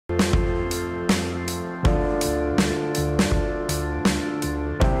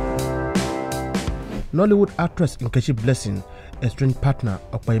Nollywood actress Nkechi Blessing, estranged partner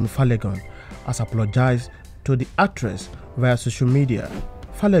Opeyemi Falegan, has apologized to the actress via social media.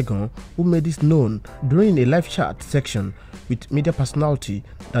 Falegan, who made this known during a live chat section with media personality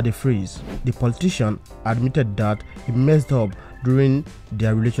Daddy Freeze, the politician admitted that he messed up during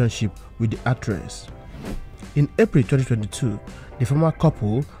their relationship with the actress. In April 2022, the former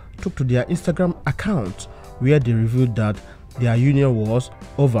couple took to their Instagram account where they revealed that their union was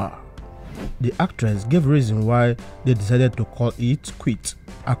over. The actress gave reason why they decided to call it quits.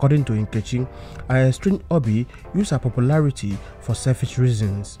 According to Nkechi, her estranged hubby used her popularity for selfish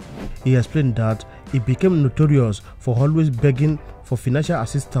reasons. He explained that he became notorious for always begging for financial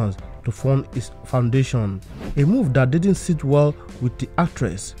assistance to fund his foundation, a move that didn't sit well with the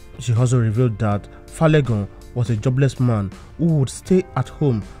actress. She also revealed that Falegan was a jobless man who would stay at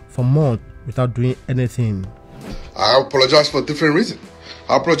home for months without doing anything. I apologize for a different reason.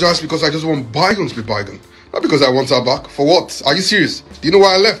 I apologize because I just want bygones to be bygone. Not because I want her back. For what? Are you serious? Do you know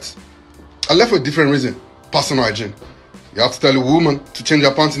why I left? I left for a different reason. Personal hygiene. You have to tell a woman to change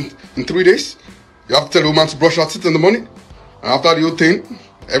her pants in 3 days. You have to tell a woman to brush her teeth in the morning. And after the whole thing,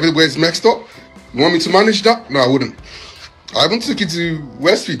 everywhere is mixed up. You want me to manage that? No, I wouldn't. I even took you to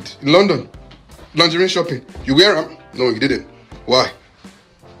Westfield in London. Lingerie shopping. You wear them? No, you didn't. Why?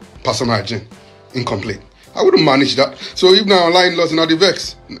 Personal hygiene. Incomplete. I wouldn't manage that. So if now lying laws in the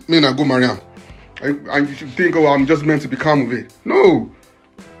vex, me and I go marry him. And you should think, oh, I'm just meant to be calm with it. No.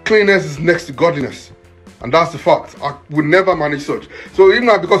 Cleanliness is next to godliness. And that's the fact. I would never manage such. So even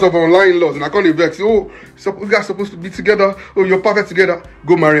now because of online laws, and I can't vex, oh, you guys supposed to be together, oh, you're perfect together,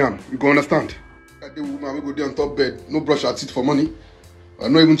 go marry him. You go understand. The woman will go there on top bed, no brush her teeth for money,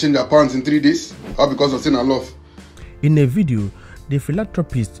 and not even change her pants in 3 days, all because of sin and love. In a video, the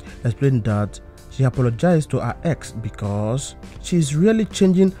philanthropist explained that she apologized to her ex because she is really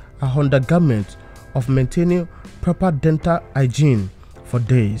changing her undergarments of maintaining proper dental hygiene for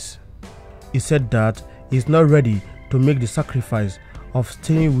days. He said that he is not ready to make the sacrifice of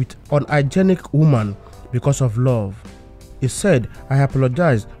staying with an unhygienic woman because of love. He said, I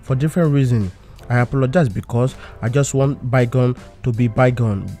apologize for different reasons. I apologize because I just want bygone to be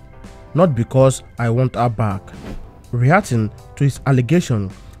bygone, not because I want her back. Reacting to his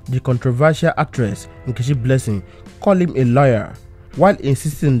allegation, the controversial actress Nkechi Blessing called him a liar, while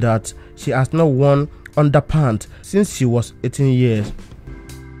insisting that she has not worn underpants since she was 18 years